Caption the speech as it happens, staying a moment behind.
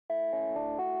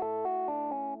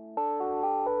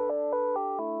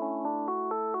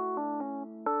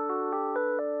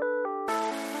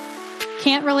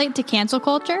Can't relate to cancel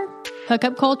culture,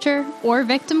 hookup culture, or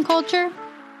victim culture?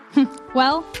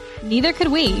 Well, neither could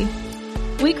we.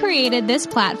 We created this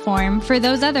platform for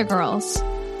those other girls.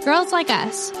 Girls like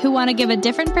us who want to give a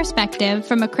different perspective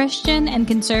from a Christian and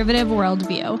conservative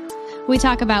worldview. We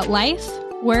talk about life,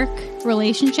 work,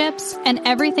 relationships, and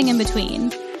everything in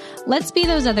between. Let's be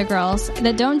those other girls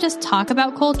that don't just talk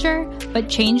about culture, but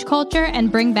change culture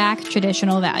and bring back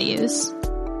traditional values.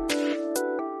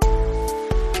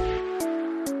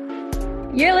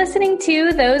 You're listening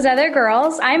to Those Other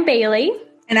Girls. I'm Bailey.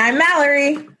 And I'm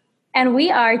Mallory. And we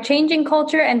are changing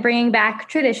culture and bringing back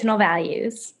traditional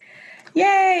values.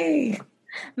 Yay!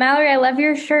 Mallory, I love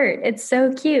your shirt. It's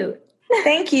so cute.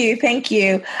 Thank you. Thank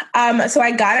you. So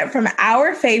I got it from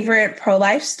our favorite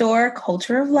pro-life store,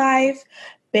 Culture of Life.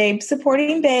 Babes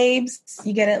supporting babes.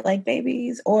 You get it like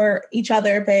babies or each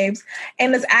other babes.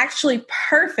 And it's actually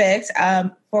perfect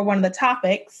for one of the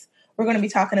topics we're going to be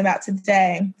talking about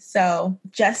today. So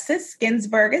Justice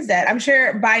Ginsburg is dead. I'm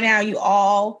sure by now you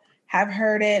all have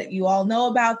heard it. You all know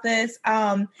about this.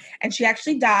 And she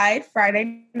actually died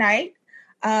Friday night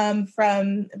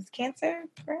from cancer,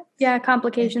 correct? Yeah,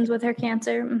 complications with her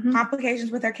cancer. Mm-hmm.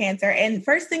 Complications with her cancer. And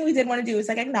first thing we did want to do is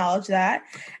acknowledge that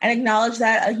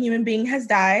a human being has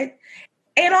died.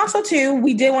 And also too,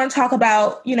 we did want to talk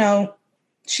about,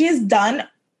 she has done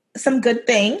some good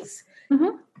things.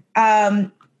 Mm-hmm.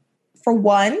 For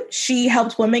one, she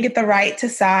helped women get the right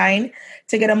to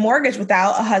get a mortgage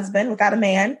without a husband, without a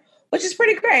man, which is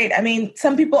pretty great. I mean,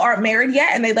 some people aren't married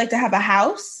yet and they'd like to have a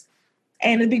house.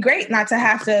 And it'd be great not to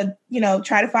have to,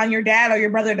 try to find your dad or your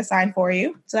brother to sign for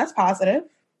you. So that's positive.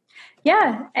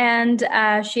 Yeah. And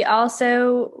she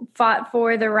also fought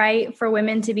for the right for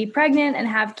women to be pregnant and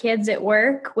have kids at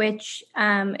work, which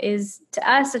is to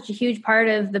us such a huge part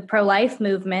of the pro-life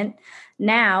movement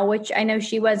now, which I know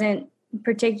she wasn't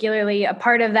particularly a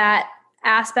part of that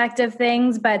aspect of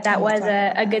things, but that was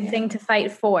a good thing to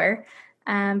fight for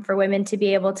women to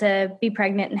be able to be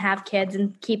pregnant and have kids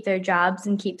and keep their jobs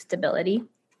and keep stability.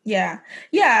 Yeah.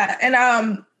 Yeah.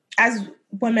 And as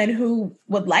women who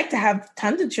would like to have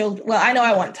tons of children, well, I know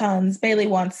I want tons. Bailey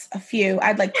wants a few.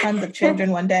 I'd like tons of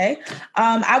children one day.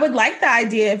 I would like the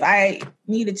idea if I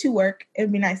needed to work, it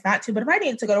would be nice not to, but if I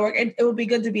needed to go to work, it would be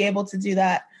good to be able to do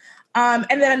that. And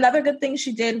then another good thing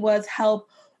she did was help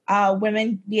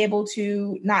women be able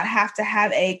to not have to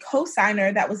have a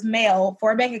cosigner that was male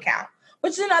for a bank account,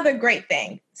 which is another great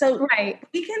thing. So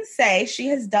we can say she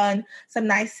has done some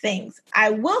nice things.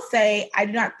 I will say I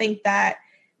do not think that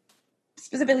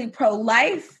specifically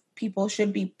pro-life people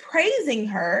should be praising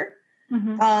her.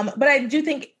 Mm-hmm. But I do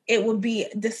think it would be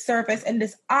disservice and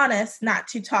dishonest not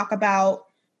to talk about,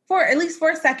 for at least for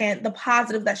a second, the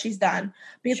positive that she's done.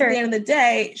 Because at the end of the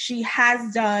day, she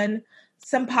has done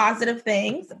some positive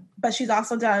things, but she's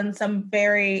also done some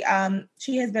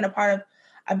she has been a part of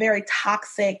a very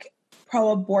toxic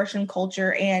pro-abortion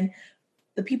culture, and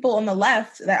the people on the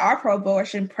left that are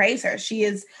pro-abortion praise her. She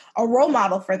is a role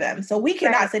model for them. So we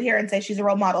cannot sit here and say she's a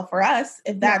role model for us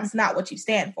if that's not what you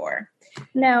stand for.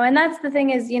 No, and that's the thing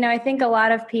is, I think a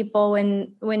lot of people,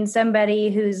 when somebody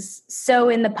who's so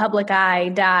in the public eye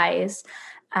dies,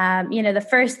 the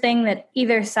first thing that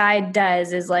either side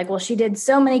does is like, well, she did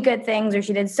so many good things or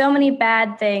she did so many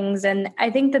bad things. And I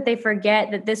think that they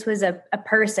forget that this was a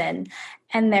person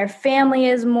and their family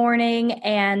is mourning.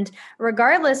 And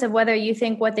regardless of whether you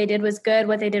think what they did was good,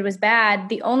 what they did was bad,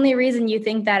 the only reason you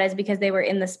think that is because they were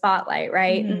in the spotlight,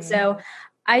 right? Mm-hmm. And so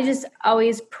I just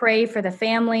always pray for the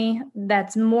family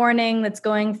that's mourning, that's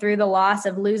going through the loss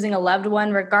of losing a loved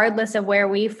one, regardless of where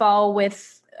we fall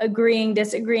with agreeing,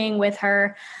 disagreeing with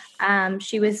her.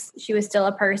 She was still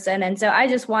a person. And so I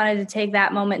just wanted to take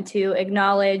that moment to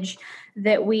acknowledge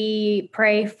that we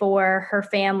pray for her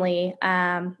family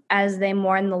as they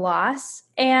mourn the loss.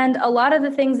 And a lot of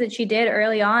the things that she did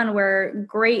early on were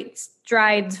great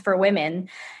strides for women.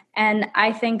 And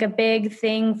I think a big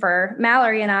thing for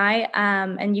Mallory and I,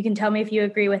 and you can tell me if you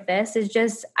agree with this, is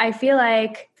just I feel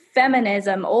like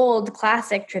feminism, old,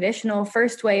 classic, traditional,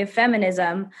 first wave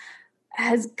feminism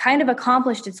has kind of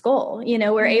accomplished its goal.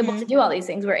 We're able to do all these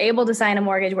things. We're able to sign a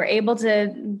mortgage. We're able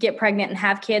to get pregnant and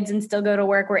have kids and still go to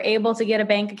work. We're able to get a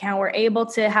bank account. We're able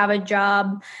to have a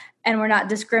job and we're not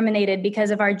discriminated because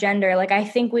of our gender. I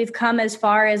think we've come as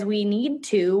far as we need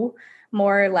to,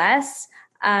 more or less.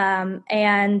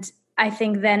 And I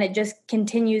think then it just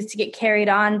continues to get carried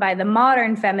on by the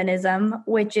modern feminism,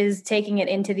 which is taking it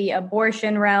into the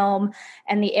abortion realm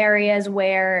and the areas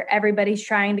where everybody's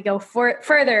trying to go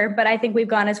further. But I think we've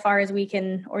gone as far as we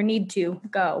can or need to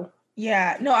go.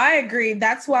 Yeah, no, I agree.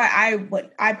 That's why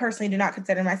I personally do not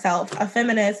consider myself a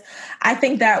feminist. I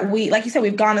think that we, like you said,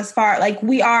 we've gone as far, like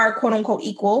we are quote unquote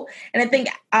equal. And I think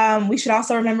we should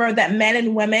also remember that men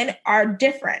and women are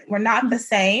different. We're not the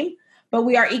same, but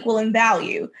we are equal in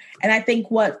value. And I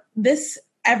think what this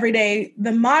everyday,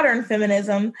 the modern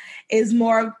feminism is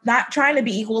more not trying to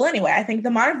be equal anyway. I think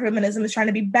the modern feminism is trying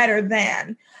to be better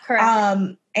than.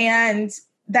 Correct. And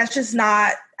that's just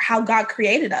not how God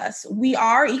created us. We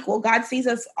are equal. God sees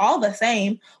us all the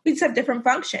same. We just have different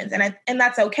functions, and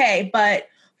that's okay. But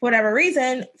for whatever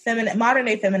reason, modern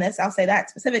day feminists, I'll say that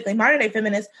specifically, modern day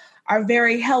feminists are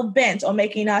very hell bent on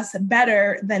making us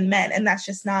better than men, and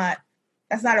that's not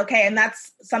okay. And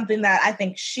that's something that I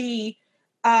think she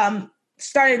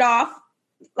started off,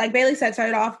 like Bailey said,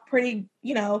 started off pretty,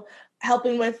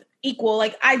 helping with equal.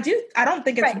 Like I don't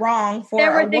think it's wrong for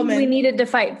there were a things woman we needed to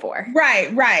fight for.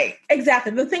 Right.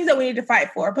 Exactly. The things that we need to fight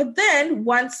for. But then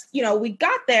once, we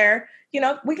got there,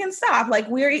 we can stop. Like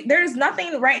there's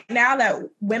nothing right now that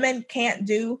women can't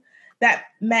do that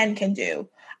men can do.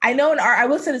 I know I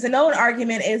will say this, I know an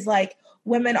argument is like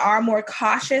women are more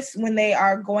cautious when they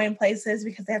are going places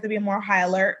because they have to be more high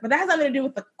alert. But that has nothing to do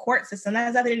with the court system. That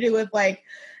has nothing to do with like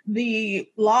the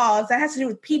laws. That has to do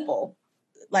with people.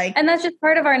 And that's just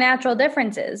part of our natural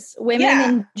differences. Women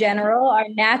in general are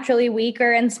naturally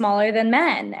weaker and smaller than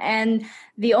men. And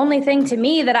the only thing to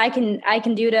me that I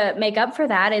can do to make up for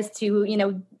that is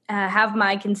to, have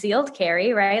my concealed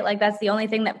carry, right? Like that's the only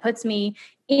thing that puts me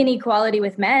in equality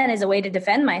with men is a way to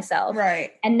defend myself.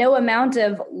 Right. And no amount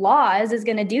of laws is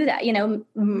going to do that.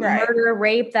 Murder,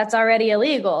 rape, that's already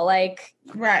illegal. Like,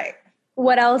 right.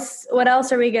 What else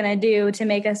are we going to do to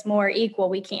make us more equal?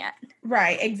 We can't.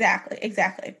 Right.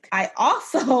 Exactly. I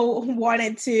also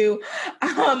wanted to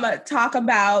talk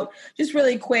about just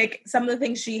really quick some of the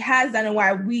things she has done and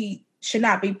why we should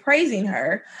not be praising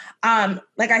her.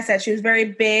 Like I said, she was very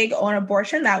big on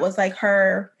abortion. That was like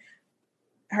her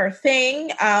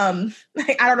thing. I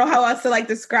don't know how else to like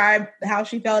describe how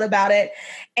she felt about it.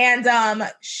 And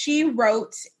she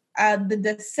wrote the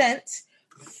dissent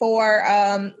for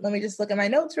let me just look at my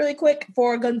notes really quick,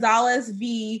 for Gonzalez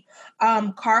v.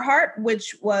 Carhart,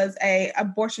 which was an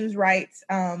abortion rights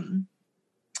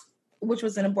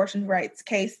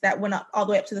case that went up all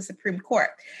the way up to the Supreme Court.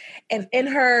 And in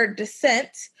her dissent,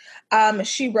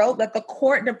 she wrote that the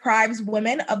court deprives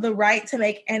women of the right to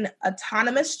make an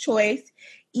autonomous choice,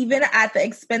 even at the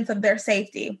expense of their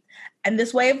safety. And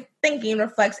this way of thinking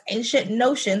reflects ancient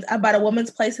notions about a woman's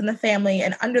place in the family,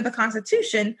 and under the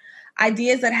Constitution,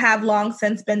 ideas that have long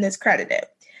since been discredited.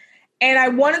 And I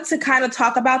wanted to kind of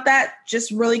talk about that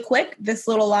just really quick, this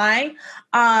little line,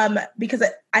 because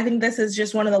I think this is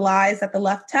just one of the lies that the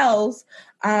left tells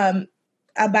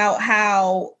about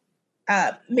how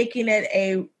making it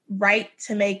a right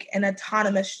to make an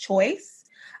autonomous choice.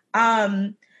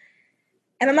 And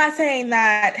I'm not saying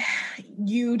that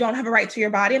you don't have a right to your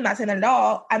body. I'm not saying that at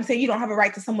all. I'm saying you don't have a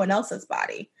right to someone else's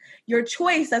body. Your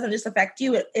choice doesn't just affect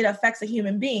you. It affects a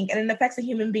human being, and it affects a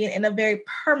human being in a very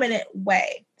permanent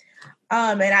way.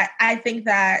 And I think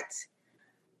that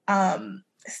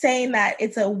saying that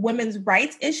it's a women's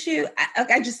rights issue,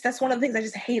 that's one of the things I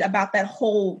just hate about that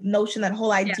whole notion, that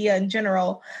whole idea in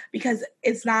general, because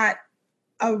it's not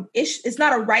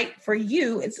a right for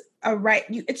you. It's a right.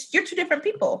 You're two different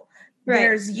people. Right.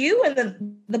 There's you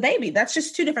and the baby. That's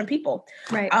just two different people.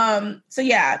 Right. So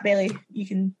yeah, Bailey, you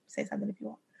can say something if you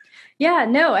want. Yeah,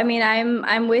 no, I mean,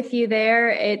 I'm with you there.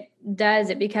 It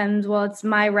becomes, well, it's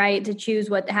my right to choose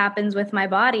what happens with my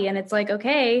body. And it's like,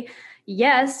 okay,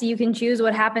 yes, you can choose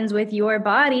what happens with your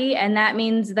body. And that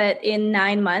means that in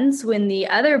 9 months, when the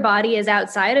other body is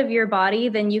outside of your body,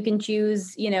 then you can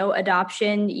choose,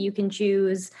 adoption, you can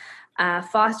choose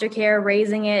foster care,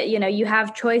 raising it, you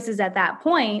have choices at that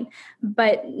point,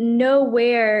 but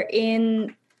nowhere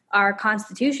in our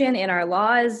Constitution, in our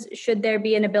laws, should there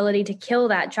be an ability to kill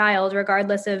that child,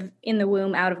 regardless of in the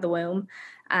womb, out of the womb.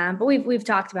 But we've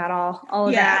talked about all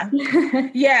of that.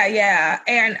 Yeah.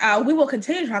 And we will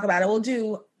continue to talk about it. We'll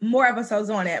do more episodes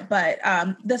on it, but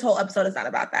this whole episode is not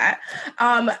about that.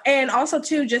 And also,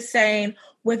 too, just saying,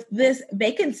 with this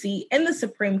vacancy in the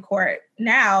Supreme Court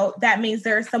now, that means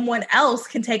someone else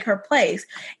can take her place.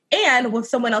 And with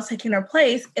someone else taking her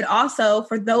place, it also,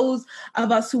 for those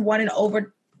of us who wanted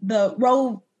the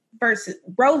Roe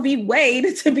v.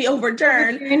 Wade to be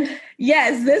overturned.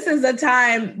 Yes, this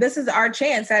is our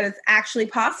chance that it's actually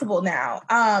possible now.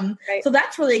 Right. So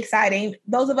that's really exciting.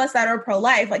 Those of us that are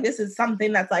pro-life, like this is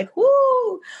something that's like,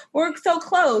 whoo, we're so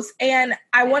close. And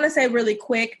I want to say really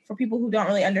quick, for people who don't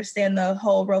really understand the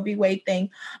whole Roe v. Wade thing,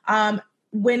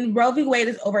 when Roe v. Wade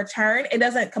is overturned, it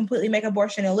doesn't completely make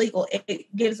abortion illegal.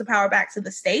 It gives the power back to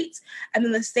the states, and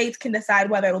then the states can decide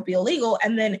whether it'll be illegal.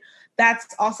 And then that's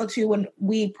also too when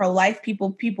we pro-life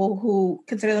people who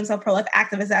consider themselves pro-life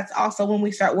activists, that's also when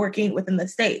we start working within the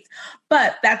states.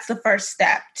 But that's the first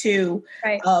step to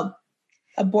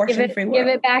abortion-free world. Give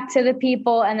it back to the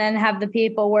people, and then have the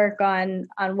people work on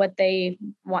what they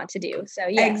want to do. So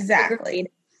yeah,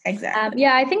 exactly.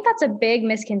 Yeah, I think that's a big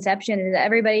misconception, is that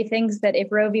everybody thinks that if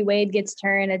Roe v. Wade gets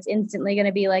turned, it's instantly going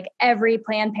to be like every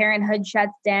Planned Parenthood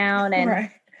shuts down.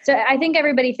 And so I think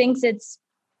everybody thinks it's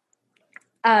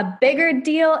a bigger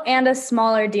deal and a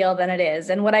smaller deal than it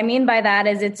is. And what I mean by that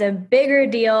is it's a bigger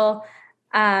deal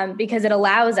because it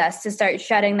allows us to start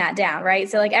shutting that down, right?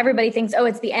 So like everybody thinks, oh,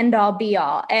 it's the end all be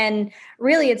all. And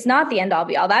really it's not the end all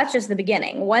be all. That's just the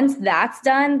beginning. Once that's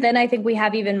done, then I think we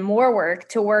have even more work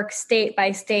to work state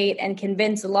by state and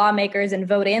convince lawmakers and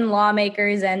vote in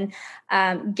lawmakers and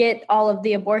get all of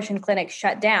the abortion clinics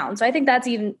shut down. So I think that's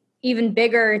even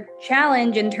bigger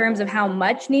challenge in terms of how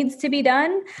much needs to be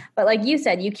done. But like you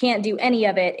said, you can't do any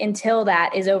of it until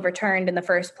that is overturned in the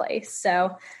first place.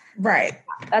 So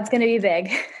that's going to be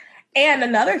big. And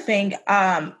another thing,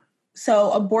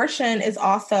 so abortion is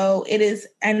also, it is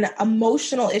an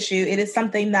emotional issue. It is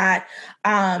something that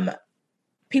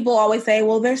people always say,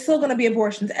 well, there's still going to be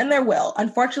abortions, and there will.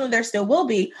 Unfortunately, there still will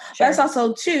be. Sure. But it's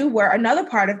also, too, where another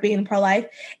part of being pro-life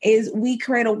is we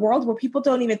create a world where people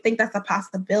don't even think that's a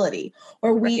possibility,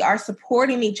 where we are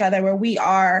supporting each other, where we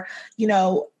are,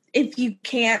 if you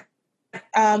can't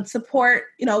support,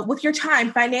 with your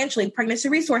time financially, pregnancy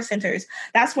resource centers,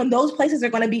 that's when those places are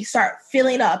going to start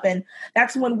filling up. And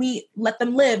that's when we let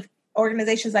them live.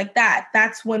 Organizations like that,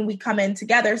 that's when we come in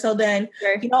together. So then,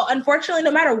 unfortunately,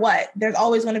 no matter what, there's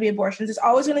always going to be abortions. There's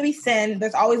always going to be sin.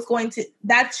 There's always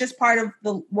that's just part of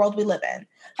the world we live in.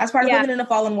 That's part of living in a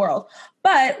fallen world.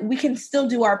 But we can still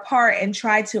do our part and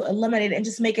try to eliminate it and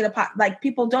just make it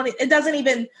it doesn't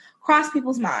even cross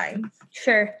people's minds.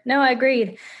 Sure. No,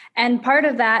 agreed. And part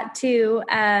of that too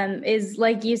is,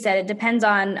 like you said, it depends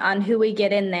on who we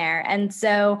get in there. And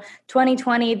so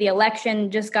 2020, the election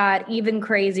just got even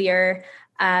crazier.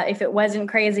 If it wasn't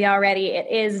crazy already, it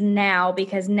is now,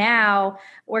 because now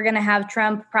we're going to have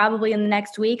Trump probably in the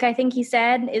next week, I think he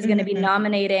said, is going to be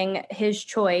nominating his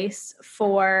choice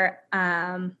for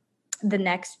the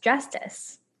next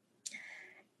justice.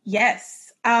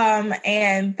 Yes.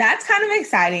 And that's kind of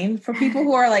exciting for people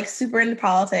who are like super into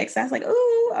politics. That's like, ooh,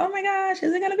 oh my gosh,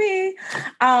 is it going to be?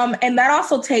 And that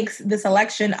also takes this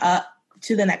election up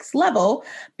to the next level,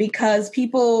 because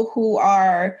people who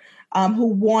are, who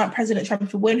want President Trump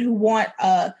to win, who want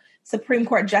a Supreme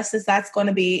Court justice that's going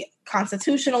to be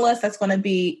constitutionalist, that's going to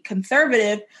be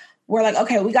conservative, we're like,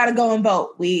 okay, we got to go and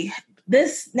vote.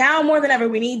 This now more than ever,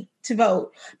 we need to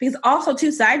vote, because also,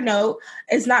 too, side note,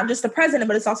 it's not just the president,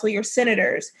 but it's also your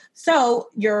senators. So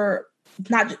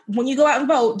when you go out and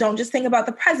vote, don't just think about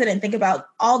the president, think about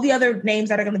all the other names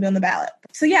that are going to be on the ballot.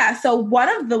 So one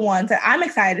of the ones that I'm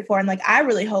excited for, and like I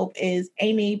really hope, is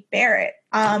Amy Barrett.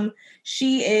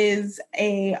 She is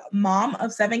a mom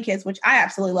of 7 kids, which I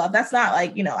absolutely love. That's not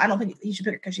like, I don't think you should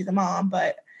pick her because she's a mom,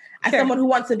 but as someone who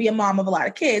wants to be a mom of a lot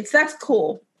of kids, that's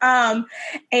cool.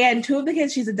 And 2 of the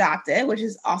kids she's adopted, which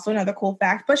is also another cool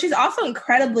fact, but she's also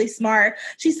incredibly smart.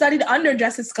 She studied under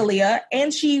Justice Scalia,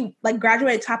 and she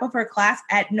graduated top of her class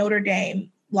at Notre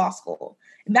Dame Law School.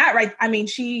 And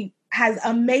she has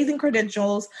amazing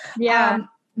credentials. Yeah.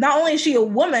 Not only is she a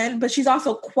woman, but she's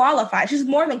also qualified. She's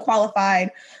more than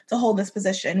qualified to hold this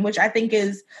position, which I think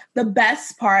is the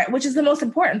best part, which is the most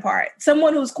important part.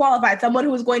 Someone who's qualified, someone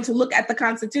who is going to look at the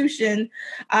Constitution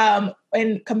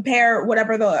and compare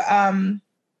whatever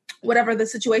the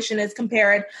situation is,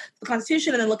 compare it to the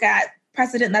Constitution, and then look at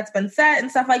precedent that's been set and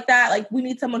stuff like that. Like, we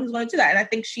need someone who's going to do that. And I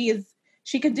think she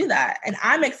could do that. And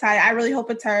I'm excited. I really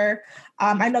hope it's her.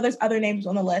 I know there's other names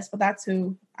on the list, but that's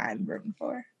who I'm rooting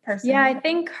for. Personally. Yeah, I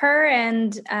think her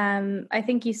and I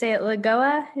think you say it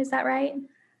Lagoa. Is that right?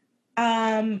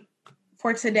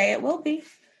 For today, it will be.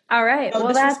 All right.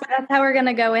 Well, that's how we're going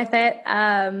to go with it.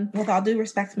 With all due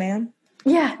respect, ma'am.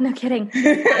 Yeah, no kidding.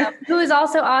 Who is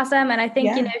also awesome. And I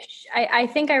think, I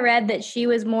think I read that she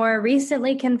was more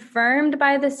recently confirmed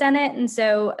by the Senate. And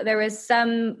so there was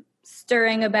some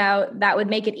stirring about that would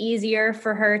make it easier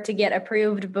for her to get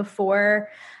approved before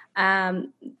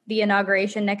the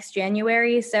inauguration next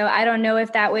January. So I don't know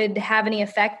if that would have any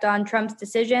effect on Trump's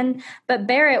decision, but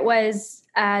Barrett was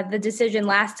the decision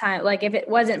last time. Like, if it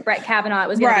wasn't Brett Kavanaugh, it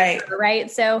was going to be her,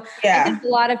 right? So I think a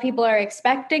lot of people are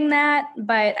expecting that,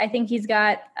 but I think he's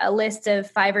got a list of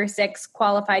 5 or 6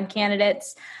 qualified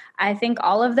candidates. I think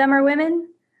all of them are women,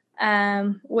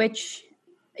 which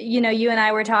you and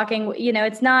I were talking,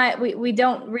 it's not, we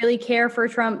don't really care for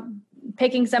Trump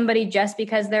picking somebody just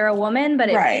because they're a woman, but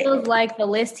it feels like the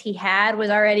list he had was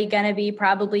already going to be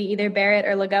probably either Barrett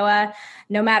or Lagoa,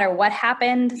 no matter what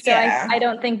happened. So I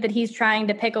don't think that he's trying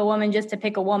to pick a woman just to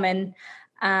pick a woman.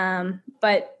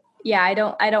 But yeah, I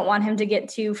don't want him to get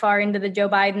too far into the Joe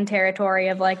Biden territory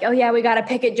of like, oh yeah, we got to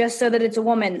pick it just so that it's a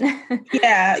woman.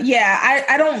 Yeah.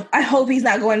 I hope he's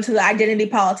not going to the identity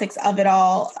politics of it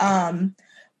all.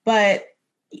 But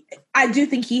I do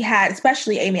think he had,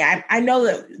 especially Amy. I know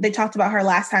that they talked about her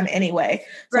last time anyway.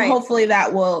 So hopefully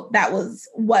that was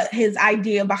what his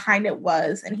idea behind it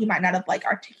was. And he might not have like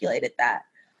articulated that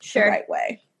the right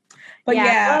way. But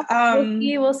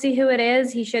we'll see who it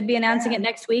is. He should be announcing it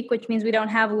next week, which means we don't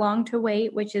have long to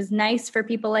wait, which is nice for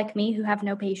people like me who have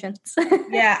no patience.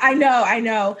 Yeah, I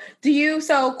know.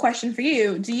 Question for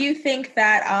you. Do you think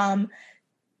that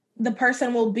the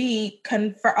person will be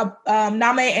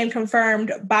nominated and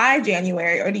confirmed by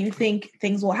January, or do you think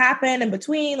things will happen in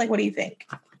between? Like, what do you think?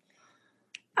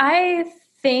 I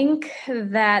think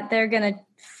that they're going to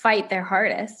fight their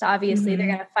hardest. Obviously, they're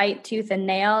going to fight tooth and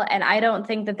nail. And I don't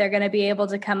think that they're going to be able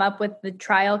to come up with the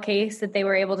trial case that they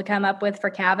were able to come up with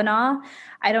for Kavanaugh.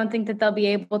 I don't think that they'll be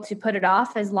able to put it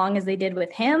off as long as they did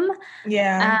with him.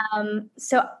 Yeah.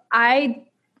 So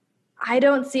I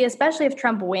don't see, especially if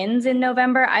Trump wins in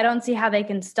November, I don't see how they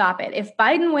can stop it. If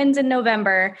Biden wins in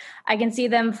November, I can see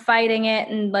them fighting it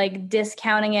and like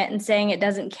discounting it and saying it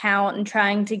doesn't count and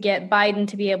trying to get Biden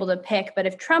to be able to pick. But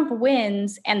if Trump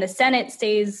wins and the Senate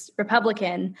stays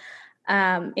Republican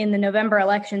in the November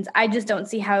elections, I just don't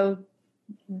see how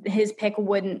his pick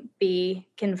wouldn't be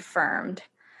confirmed.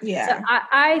 Yeah. So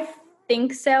I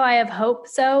think so. I have hope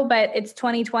so, but it's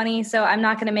 2020, so I'm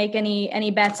not going to make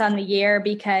any bets on the year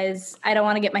because I don't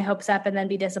want to get my hopes up and then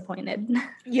be disappointed.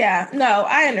 Yeah, no,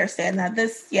 I understand that.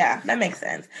 That makes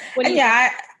sense.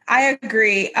 I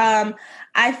agree.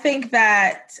 I think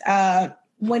that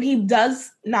when he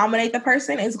does nominate the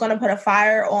person, it's going to put a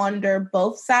fire under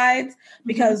both sides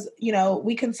because,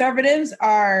 we conservatives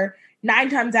are 9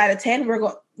 times out of 10,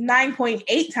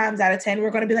 9.8 times out of 10, we're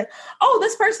going to be like, oh,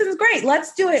 this person is great.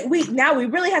 Let's do it. We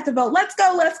really have to vote. Let's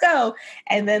go.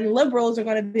 And then liberals are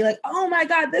going to be like, oh my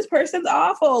God, this person's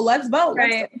awful. Let's vote.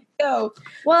 Right. Let's go.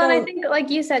 Well, and I think,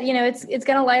 like you said, it's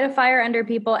going to light a fire under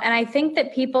people. And I think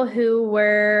that people who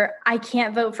were, I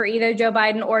can't vote for either Joe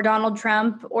Biden or Donald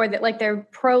Trump, or that like they're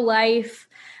pro-life,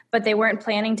 but they weren't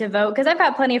planning to vote. Because I've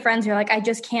got plenty of friends who are like, I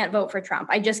just can't vote for Trump.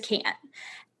 I just can't.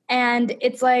 And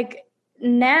it's like,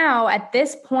 now at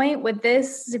this point with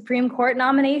this Supreme Court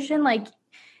nomination, like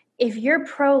if you're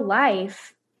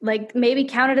pro-life, like maybe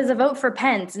count it as a vote for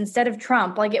Pence instead of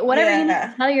Trump, like whatever you need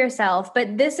to tell yourself.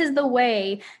 But this is the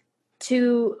way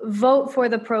to vote for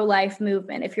the pro-life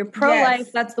movement. If you're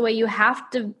pro-life, that's the way you have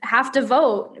to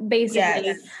vote, basically.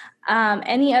 Yes.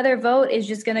 Any other vote is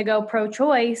just going to go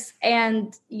pro-choice.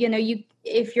 And,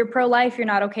 if you're pro-life, you're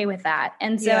not okay with that.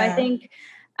 And so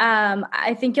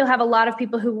I think you'll have a lot of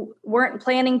people who weren't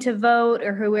planning to vote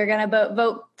or who were going to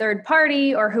vote third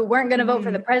party or who weren't going to vote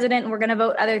for the president and were going to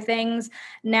vote other things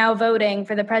now voting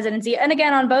for the presidency. And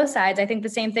again, on both sides, I think the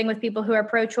same thing with people who are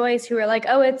pro-choice, who are like,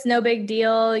 oh, it's no big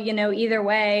deal, either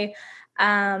way.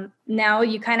 Now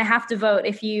you kind of have to vote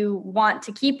if you want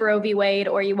to keep Roe v. Wade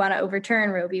or you want to overturn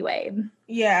Roe v. Wade.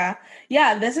 Yeah.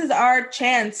 Yeah. This is our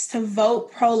chance to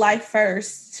vote pro-life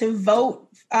first, to vote.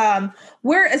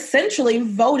 We're essentially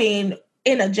voting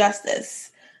in a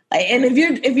justice. Like, and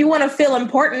if you want to feel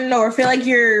important or feel like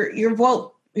your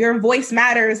voice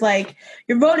matters, like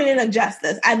you're voting in a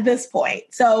justice at this point.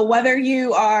 So whether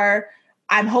you are,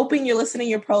 I'm hoping you're listening,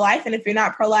 you're pro-life. And if you're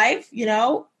not pro-life,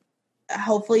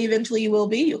 hopefully eventually you will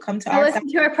be. You'll come to listen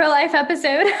to our pro-life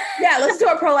episode. Yeah, let's do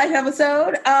a pro-life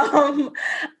episode.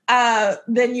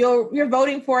 Then you're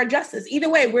voting for a justice. Either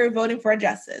way, we're voting for a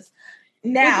justice.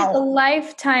 Now, which is a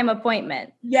lifetime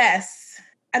appointment. Yes.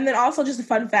 And then also just a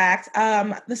fun fact,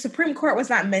 the Supreme Court was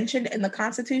not mentioned in the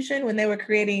Constitution when they were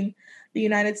creating the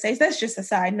United States. That's just a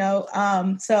side note.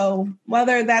 So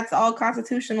whether that's all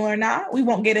constitutional or not, we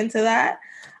won't get into that.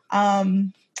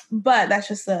 But that's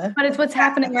just but it's what's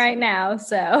happening right now.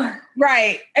 So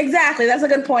right. Exactly. That's a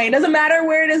good point. It doesn't matter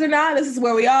where it is or not. This is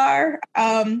where we are.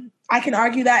 I can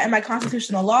argue that in my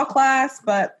constitutional law class,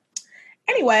 but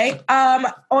anyway,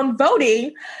 on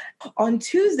voting, on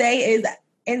Tuesday is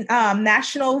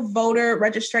National Voter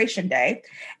Registration Day.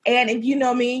 And if you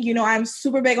know me, I'm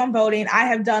super big on voting. I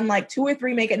have done like 2 or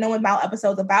 3 Make It Known About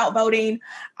episodes about voting.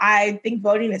 I think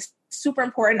voting is super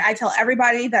important. I tell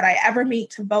everybody that I ever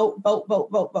meet to vote, vote, vote,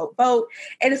 vote, vote, vote.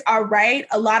 It is our right.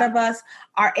 A lot of us,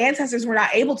 our ancestors were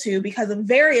not able to because of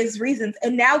various reasons.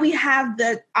 And now we have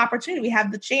the opportunity, we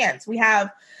have the chance, we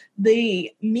have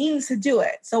the means to do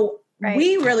it. So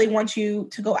we really want you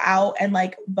to go out and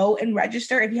like vote and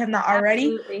register. If you have not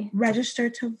already, register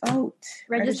to vote.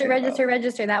 Register.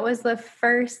 That was the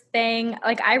first thing.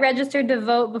 Like I registered to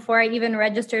vote before I even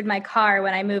registered my car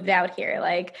when I moved out here.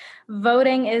 Like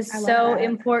voting is so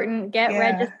important. Get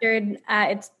registered.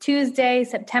 It's Tuesday,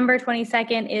 September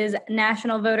 22nd is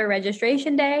National Voter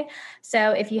Registration Day.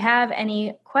 So if you have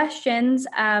any questions,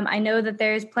 I know that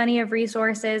there's plenty of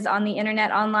resources on the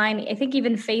internet online. I think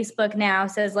even Facebook now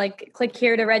says like, click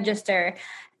here to register.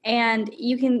 And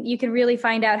you can really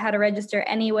find out how to register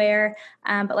anywhere.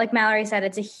 But like Mallory said,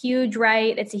 it's a huge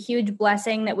right. It's a huge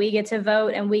blessing that we get to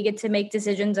vote and we get to make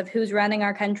decisions of who's running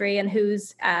our country and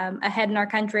who's ahead in our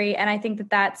country. And I think that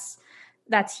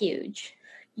that's huge.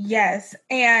 Yes.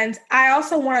 And I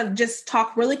also want to just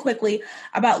talk really quickly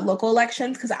about local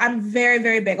elections because I'm very,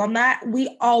 very big on that.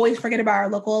 We always forget about our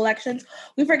local elections.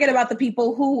 We forget about the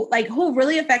people who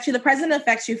really affect you. The president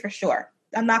affects you for sure.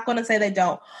 I'm not going to say they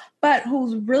don't, but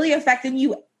who's really affecting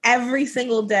you every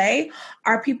single day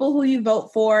are people who you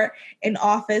vote for in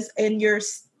office, in your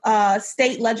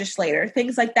state legislator,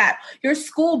 things like that. Your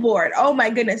school board. Oh my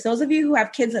goodness. Those of you who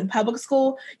have kids in public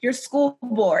school, your school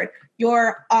board,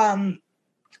 your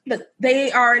but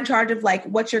they are in charge of like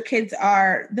what your kids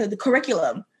are, the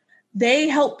curriculum. They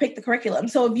help pick the curriculum.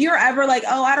 So if you're ever like,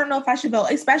 oh, I don't know if I should vote,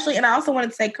 especially, and I also wanted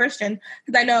to say Christian,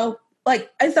 because I know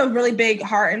like it's a really big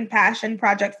heart and passion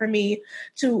project for me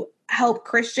to help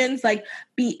Christians like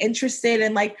be interested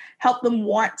and like help them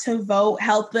want to vote,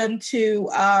 help them to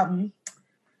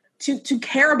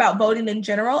care about voting in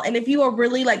general. And if you are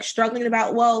really like struggling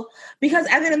about, well, because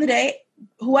at the end of the day,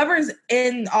 whoever's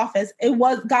in office, it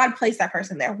was God placed that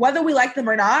person there, whether we like them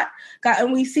or not. God,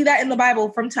 and we see that in the Bible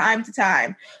from time to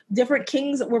time. Different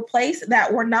kings were placed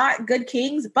that were not good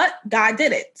kings, but God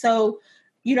did it. So,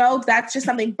 you know, that's just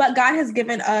something. But God has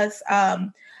given us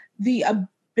the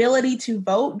ability to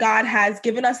vote. God has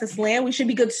given us this land. We should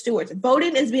be good stewards.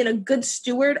 Voting is being a good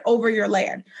steward over your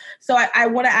land. So I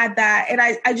want to add that. And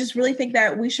I just really think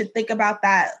that we should think about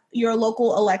that, your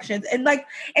local elections. And like,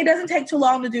 it doesn't take too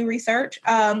long to do research.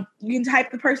 You can type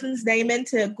the person's name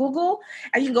into Google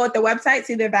and you can go at their website,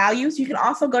 see their values. You can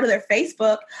also go to their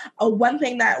Facebook. One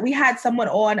thing that we had someone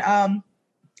on,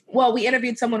 we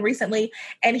interviewed someone recently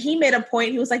and he made a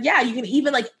point. He was like, yeah, you can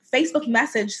even like Facebook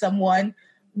message someone,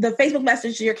 the Facebook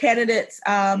message to your candidate's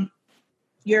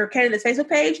Facebook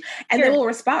page, and they will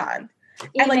respond.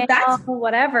 Email, and like that's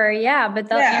whatever. Yeah. But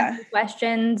they'll answer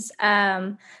questions.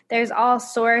 There's all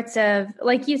sorts of,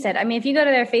 like you said, I mean, if you go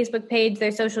to their Facebook page,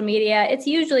 their social media, it's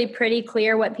usually pretty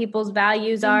clear what people's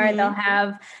values are. Mm-hmm. They'll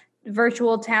have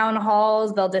virtual town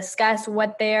halls. They'll discuss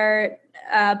what their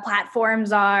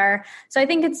platforms are. So I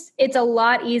think it's a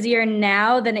lot easier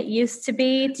now than it used to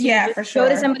be to go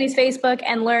to somebody's Facebook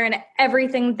and learn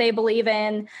everything they believe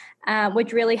in,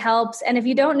 which really helps. And if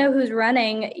you don't know who's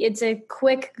running, it's a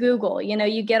quick Google. You know,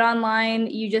 you get online,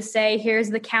 you just say, here's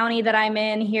the county that I'm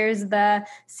in, here's the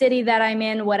city that I'm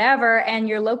in, whatever, and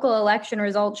your local election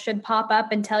results should pop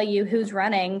up and tell you who's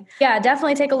running. Yeah,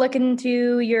 definitely take a look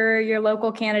into your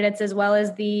local candidates as well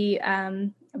as the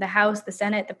House, the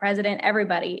Senate, the president.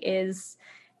 Everybody is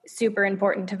super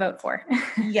important to vote for.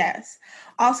 Yes.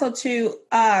 Also, too,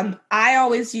 I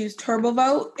always use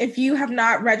TurboVote. If you have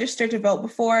not registered to vote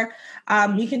before,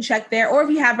 you can check there. Or if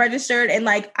you have registered, and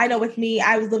like, I know with me,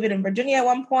 I was living in Virginia at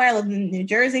one point. I lived in New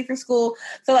Jersey for school.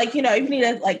 So like, you know, you need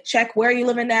to like check where you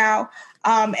live in now,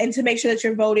 and to make sure that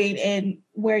you're voting in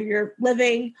where you're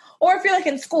living. Or if you're like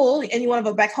in school and you want to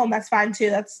vote back home, that's fine too.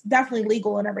 That's definitely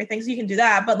legal and everything. So you can do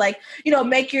that. But like, you know,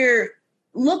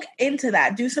 look into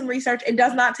that. Do some research. It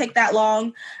does not take that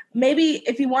long. Maybe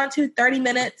if you want to, 30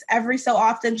 minutes every so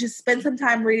often, just spend some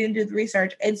time reading and do the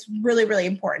research. It's really, really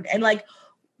important. And like,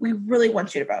 we really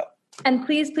want you to vote. And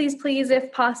please, please, please,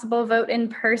 if possible, vote in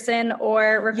person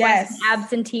or request an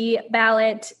absentee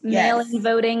ballot. Mail-in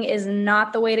voting is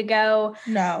not the way to go.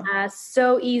 No.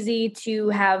 So easy to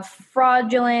have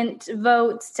fraudulent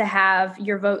votes, to have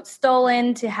your vote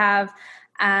stolen, to have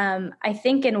I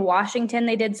think in Washington,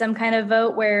 they did some kind of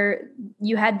vote where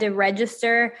you had to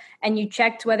register and you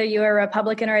checked whether you were a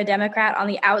Republican or a Democrat on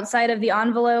the outside of the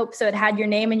envelope. So it had your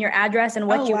name and your address and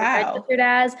what you were registered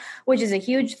as, which is a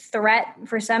huge threat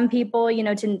for some people, you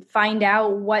know, to find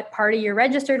out what party you're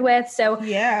registered with. So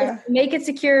just make it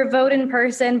secure, vote in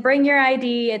person, bring your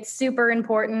ID. It's super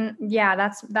important. Yeah,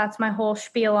 that's my whole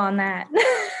spiel on that.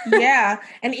 Yeah.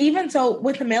 And even so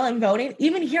with the mail-in voting,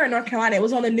 even here in North Carolina, it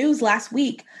was on the news last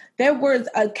week. There was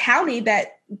a county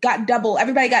that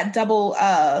everybody got double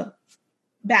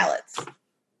ballots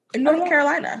in North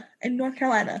Carolina.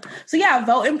 So yeah,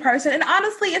 vote in person. And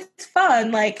honestly, it's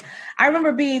fun. Like I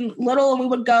remember being little and we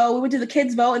would do the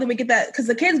kids vote and then we get that, because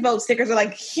the kids vote stickers are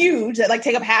like huge that like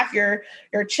take up half your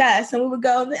chest. And we would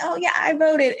go, oh yeah, I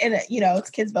voted. And it's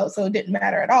kids vote, so it didn't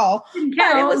matter at all.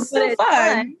 But it was so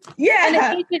fun.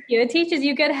 Yeah. And it teaches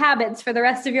you good habits for the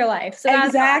rest of your life. So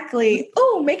exactly. Awesome.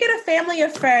 Oh, make it a family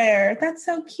affair. That's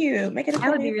so cute. Make it a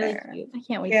family affair. That would be really cute. I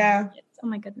can't wait. Yeah. Oh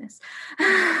my goodness.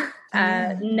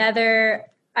 Another,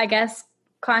 I guess,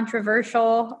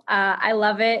 controversial, I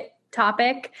love it,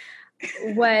 topic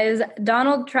was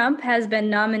Donald Trump has been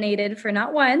nominated for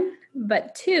not one,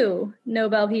 but 2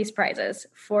 Nobel Peace Prizes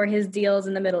for his deals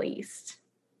in the Middle East.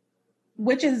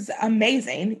 Which is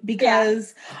amazing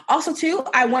because also too,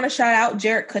 I want to shout out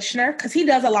Jared Kushner because he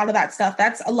does a lot of that stuff.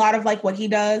 That's a lot of like what he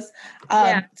does.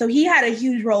 So he had a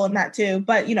huge role in that too,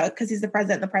 but because he's the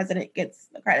president gets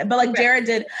the credit. But like Jared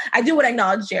did, I do want to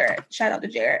acknowledge Jared. Shout out to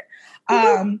Jared.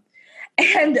 And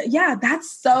yeah, that's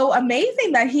so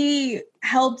amazing that he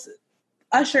helped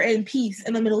usher in peace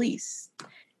in the Middle East.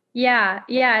 Yeah.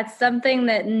 It's something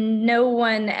that no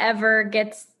one ever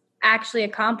gets actually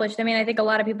accomplished. I mean, I think a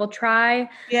lot of people try.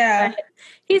 Yeah.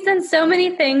 He's done so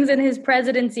many things in his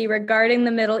presidency regarding the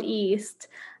Middle East.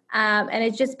 And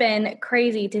it's just been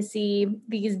crazy to see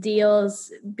these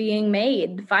deals being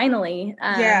made finally.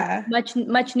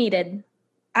 Much needed.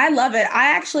 I love it.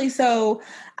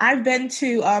 I've been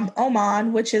to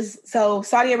Oman, which is, so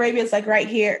Saudi Arabia is like right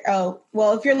here. Oh,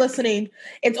 well, if you're listening,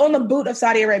 it's on the boot of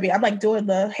Saudi Arabia. I'm like doing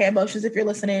the hand motions if you're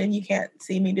listening and you can't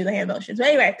see me do the hand motions. But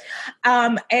anyway,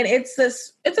 and it's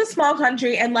a small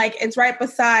country and like it's right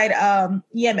beside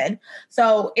Yemen.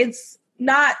 So it's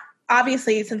not,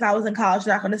 obviously, since I was in college,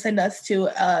 they're not going to send us to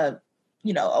a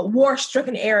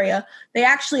war-stricken area. They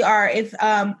actually are. If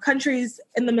countries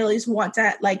in the Middle East want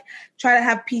to like try to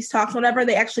have peace talks, whenever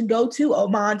they actually go to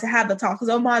Oman to have the talk, because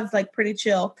Oman's like pretty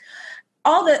chill.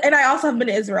 And I also have been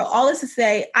to Israel. All this to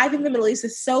say, I think the Middle East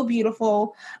is so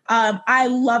beautiful. I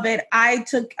love it. I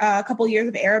took a couple years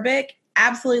of Arabic.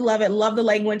 Absolutely love it. Love the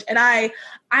language. And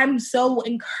I'm so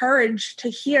encouraged to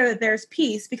hear that there's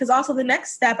peace, because also the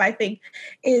next step I think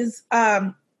is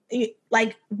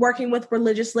like working with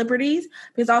religious liberties,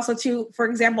 because also too, for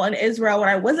example, in Israel, when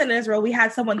I was in Israel, we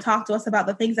had someone talk to us about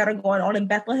the things that are going on in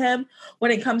Bethlehem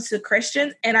when it comes to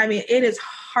Christians. And I mean, it is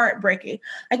heartbreaking.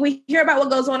 Like we hear about what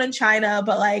goes on in China,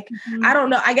 but like, I don't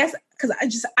know, I guess,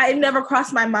 because I never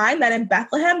crossed my mind that in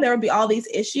Bethlehem, there would be all these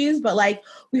issues, but like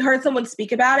we heard someone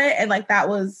speak about it and like, that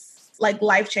was like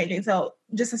life-changing. So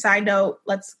just a side note,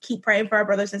 let's keep praying for our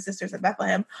brothers and sisters in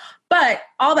Bethlehem. But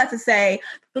all that to say,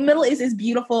 the Middle East is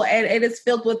beautiful and it is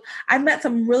filled with, I've met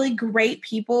some really great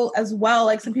people as well.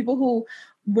 Like some people who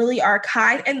really are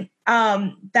kind and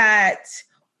that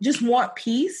just want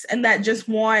peace and that just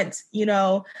want,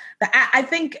 I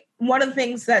think one of the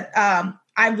things that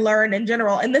I've learned in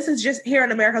general, and this is just here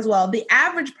in America as well, the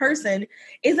average person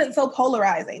isn't so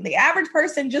polarizing. The average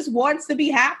person just wants to be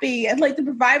happy and like to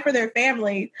provide for their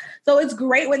family. So it's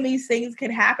great when these things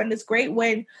can happen. It's great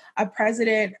when a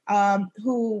president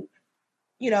who,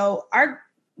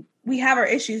 we have our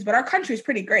issues, but our country is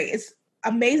pretty great. It's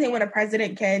amazing when a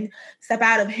president can step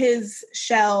out of his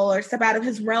shell or step out of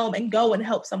his realm and go and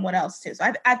help someone else too.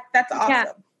 So that's awesome. Yeah.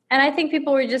 And I think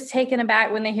people were just taken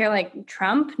aback when they hear like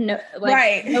Trump,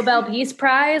 Nobel Peace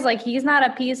Prize, like he's not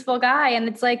a peaceful guy. And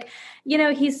it's like,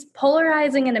 he's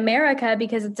polarizing in America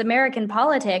because it's American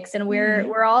politics and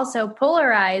we're all so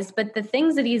polarized. But the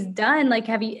things that he's done, like,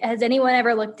 has anyone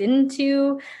ever looked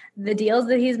into the deals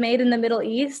that he's made in the Middle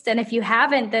East? And if you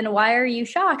haven't, then why are you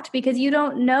shocked? Because you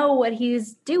don't know what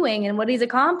he's doing and what he's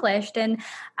accomplished. And,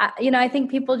 I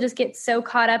think people just get so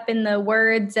caught up in the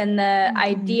words and the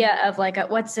idea of like,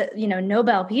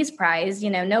 Nobel Peace Prize,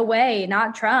 no way,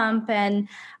 not Trump. And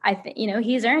I think,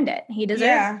 he's earned it. He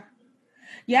deserves it.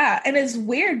 Yeah. And it's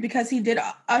weird because he did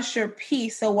usher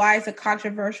peace. So why is it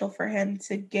controversial for him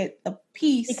to get the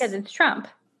peace? Because it's Trump.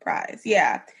 Prize.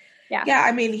 Yeah.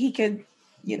 I mean, he could,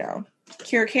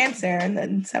 cure cancer and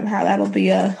then somehow that'll be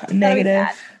a negative.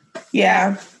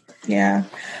 Yeah. Yeah.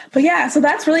 But yeah, so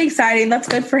that's really exciting. That's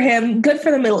good for him. Good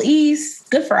for the Middle East.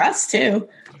 Good for us too.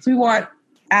 So we want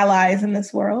allies in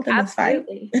this world, in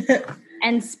Absolutely. this fight.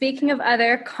 And speaking of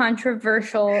other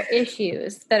controversial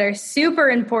issues that are super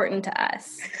important to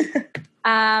us,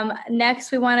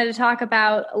 next we wanted to talk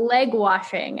about leg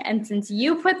washing. And since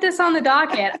you put this on the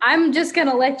docket, I'm just going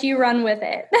to let you run with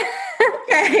it.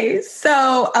 Okay,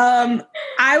 so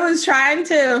I was trying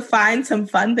to find some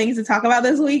fun things to talk about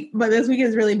this week, but this week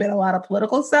has really been a lot of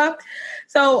political stuff.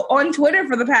 So on Twitter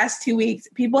for the past 2 weeks,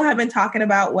 people have been talking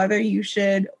about whether you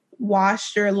should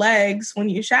wash your legs when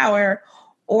you shower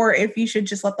or if you should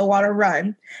just let the water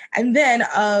run. And then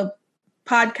a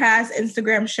podcast,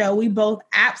 Instagram show we both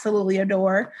absolutely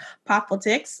adore,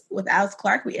 Politics with Alex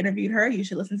Clark. We interviewed her. You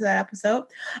should listen to that episode.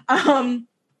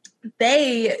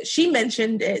 She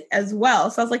mentioned it as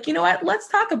well. So I was like, you know what? Let's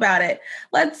talk about it.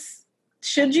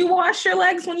 Should you wash your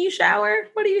legs when you shower?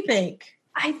 What do you think?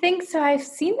 I think so. I've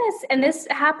seen this, and this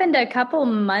happened a couple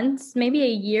months, maybe a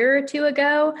year or two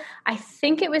ago. I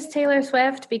think it was Taylor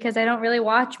Swift, because I don't really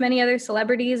watch many other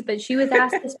celebrities, but she was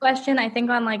asked this question, I think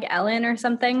on like Ellen or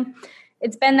something.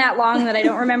 It's been that long that I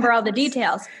don't remember all the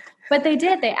details. But they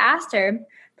asked her,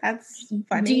 that's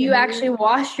funny. Do you actually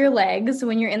wash your legs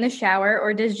when you're in the shower,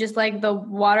 or does just like the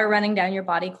water running down your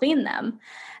body clean them?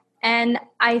 And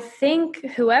I think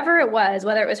whoever it was,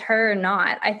 whether it was her or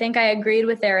not, I think I agreed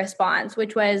with their response,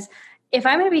 which was, if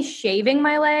I'm going to be shaving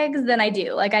my legs, then I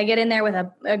do. Like I get in there with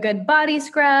a good body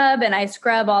scrub and I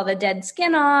scrub all the dead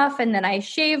skin off, and then I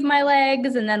shave my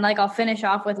legs, and then like I'll finish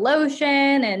off with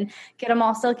lotion and get them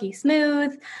all silky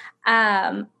smooth.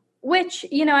 Which,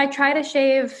 I try to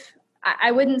shave, I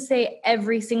wouldn't say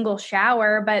every single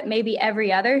shower, but maybe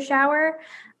every other shower.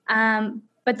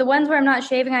 But the ones where I'm not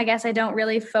shaving, I guess I don't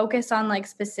really focus on like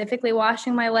specifically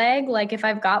washing my leg. Like if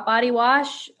I've got body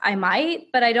wash, I might,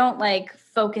 but I don't like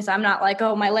focus. I'm not like,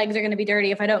 oh, my legs are going to be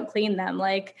dirty if I don't clean them.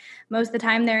 Like most of the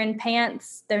time they're in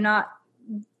pants. They're not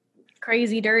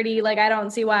crazy dirty. Like I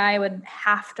don't see why I would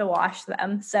have to wash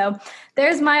them. So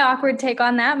there's my awkward take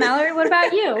on that. Mallory, what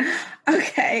about you?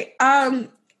 Okay.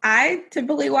 I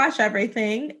typically wash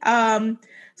everything.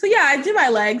 So yeah, I do my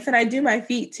legs and I do my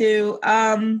feet too.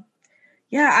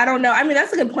 Yeah, I don't know. I mean,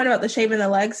 that's a good point about the shaving the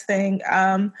legs thing.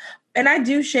 And I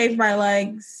do shave my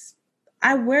legs.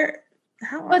 Well,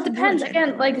 it depends.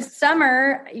 Again, like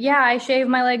summer, yeah, I shave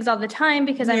my legs all the time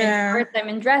because I'm in shorts, I'm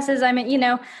in dresses,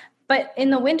 but in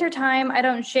the wintertime, I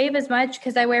don't shave as much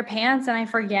because I wear pants and I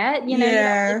forget, you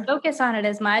don't really focus on it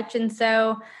as much. And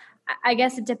so I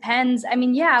guess it depends. I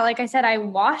mean, yeah, like I said, I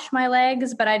wash my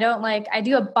legs, but I don't I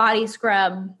do a body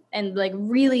scrub and like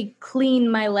really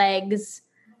clean my legs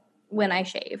when I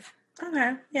shave.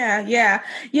 Okay. Yeah.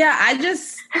 I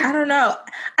don't know.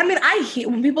 I mean, I hear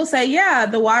when people say, yeah,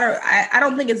 the water, I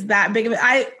don't think it's that big of it.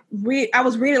 I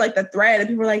was reading like the thread and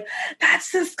people were like, that's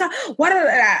disgusting.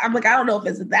 I'm like, I don't know if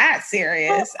it's that serious.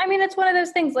 Well, I mean, it's one of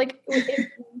those things like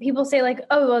people say like,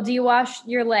 oh, well, do you wash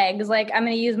your legs? Like, I'm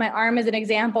going to use my arm as an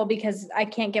example because I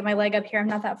can't get my leg up here. I'm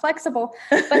not that flexible.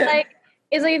 But like,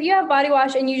 it's like if you have body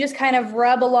wash and you just kind of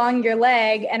rub along your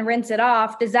leg and rinse it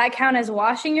off, does that count as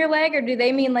washing your leg? Or do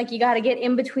they mean like you got to get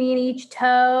in between each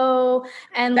toe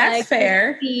and that's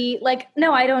fair. Like,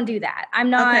 no, I don't do that. I'm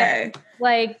not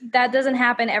like, that doesn't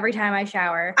happen every time I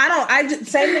shower.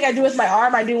 Same thing I do with my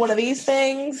arm. I do one of these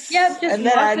things. Yep, just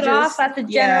wash it off. That's a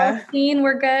general clean.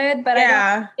 We're good. But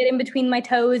I don't get in between my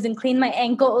toes and clean my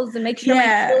ankles and make sure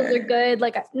my toes are good.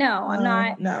 Like, no, I'm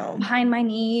not behind my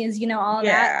knees, all of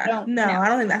that. I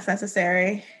don't think that's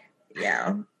necessary.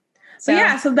 Yeah.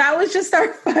 So that was just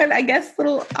our fun, I guess,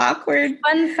 little awkward.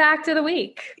 Fun fact of the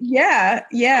week. Yeah.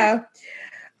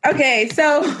 Okay,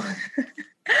 so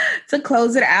to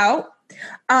close it out,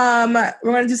 we're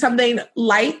going to do something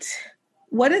light.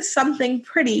 What is something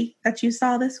pretty that you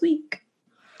saw this week?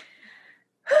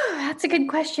 That's a good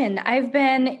question. I've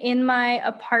been in my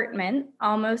apartment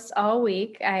almost all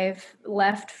week. I've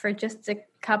left for just a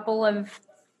couple of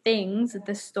things at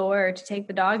the store to take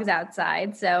the dogs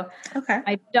outside. So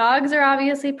my dogs are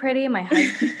obviously pretty. My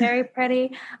husband's very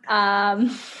pretty.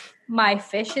 My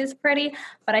fish is pretty,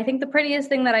 but I think the prettiest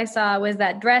thing that I saw was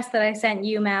that dress that I sent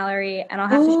you, Mallory, and I'll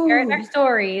have to share it in our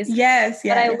stories. Yes.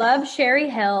 But I love Sherry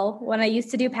Hill. When I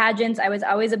used to do pageants, I was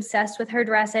always obsessed with her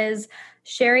dresses.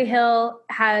 Sherry Hill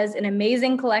has an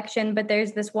amazing collection, but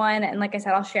there's this one, and like I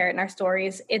said, I'll share it in our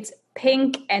stories. It's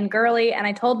pink and girly, and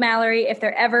I told Mallory if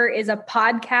there ever is a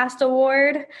podcast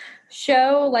award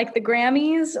show like the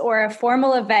Grammys or a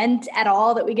formal event at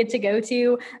all that we get to go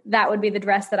to, that would be the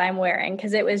dress that I'm wearing,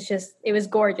 because it was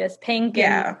gorgeous, pink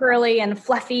and curly and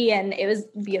fluffy, and it was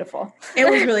beautiful. It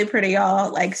was really pretty,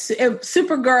 y'all. Like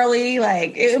super girly.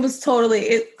 Like it was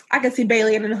totally. I could see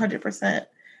Bailey in it 100%.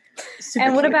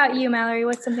 And what about you, Mallory?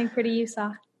 What's something pretty you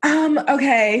saw?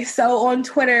 Okay, so on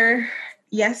Twitter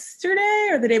yesterday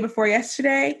or the day before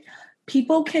yesterday,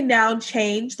 people can now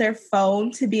change their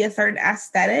phone to be a certain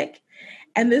aesthetic.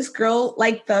 And this girl,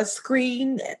 like your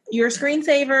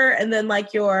screensaver, and then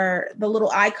like the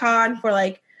little icon for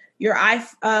like your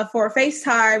for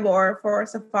FaceTime or for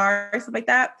Safari, stuff like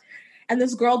that. And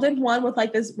this girl did one with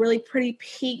like this really pretty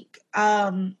pink,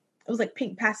 it was like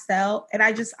pink pastel, and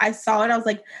I saw it. I was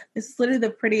like, this is literally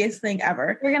the prettiest thing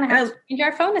ever. We're going to have to change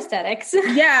our phone aesthetics.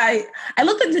 Yeah, I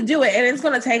looked into do it, and it's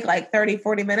going to take like 30,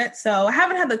 40 minutes. So I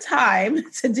haven't had the time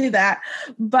to do that.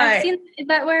 But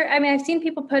I've seen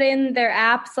people put in their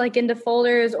apps like into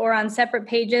folders or on separate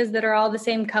pages that are all the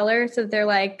same color, so that they're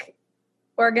like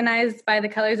organized by the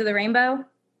colors of the rainbow.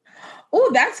 Oh,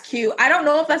 that's cute. I don't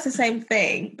know if that's the same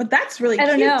thing, but that's really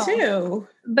cute too.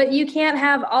 But you can't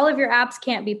have, all of your apps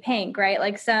can't be pink, right?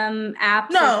 Like some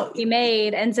apps be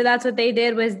made. And so that's what they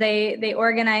did, was they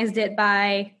organized it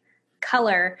by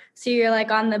color. So you're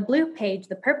like on the blue page,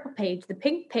 the purple page, the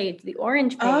pink page, the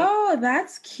orange page. Oh,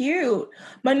 that's cute.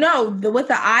 But no, with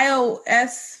the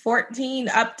iOS 14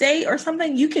 update or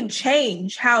something, you can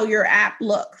change how your app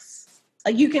looks.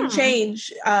 Like you can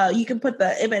change, you can put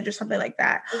the image or something like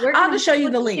that. I'll have to show you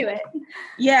the link.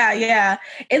 Yeah.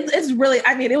 It's really,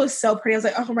 I mean, it was so pretty. I was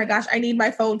like, oh my gosh, I need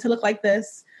my phone to look like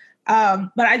this.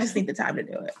 But I just need the time to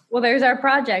do it. Well, there's our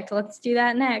project. Let's do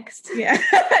that next. Yeah.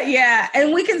 Yeah.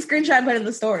 And we can screenshot and put in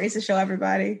the stories to show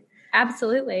everybody.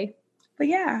 Absolutely. But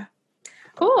yeah.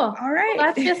 Cool. All right. Well,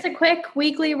 that's just a quick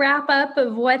weekly wrap up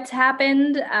of what's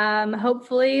happened.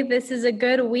 Hopefully this is a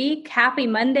good week. Happy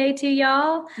Monday to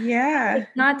y'all. Yeah.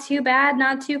 It's not too bad,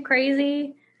 not too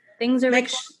crazy. Things are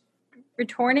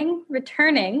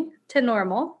returning to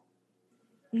normal.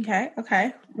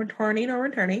 Okay.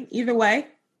 Returning. Either way,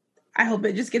 I hope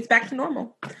it just gets back to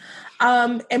normal.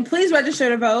 And please register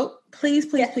to vote.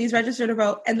 Please register to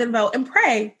vote, and then vote and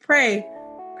pray. Pray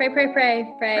through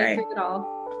it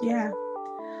all. Yeah.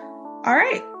 All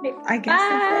right. I guess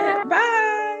that's it.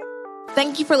 Bye.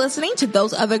 Thank you for listening to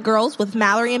Those Other Girls with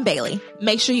Mallory and Bailey.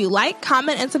 Make sure you like,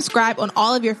 comment, and subscribe on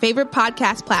all of your favorite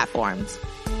podcast platforms.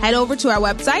 Head over to our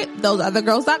website,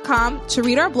 thoseothergirls.com, to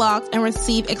read our blogs and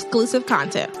receive exclusive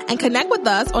content. And connect with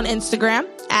us on Instagram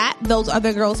at Those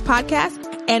Other Girls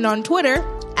Podcast and on Twitter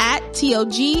at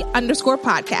TOG_podcast.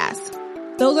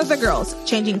 Those Other Girls,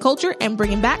 changing culture and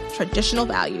bringing back traditional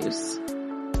values.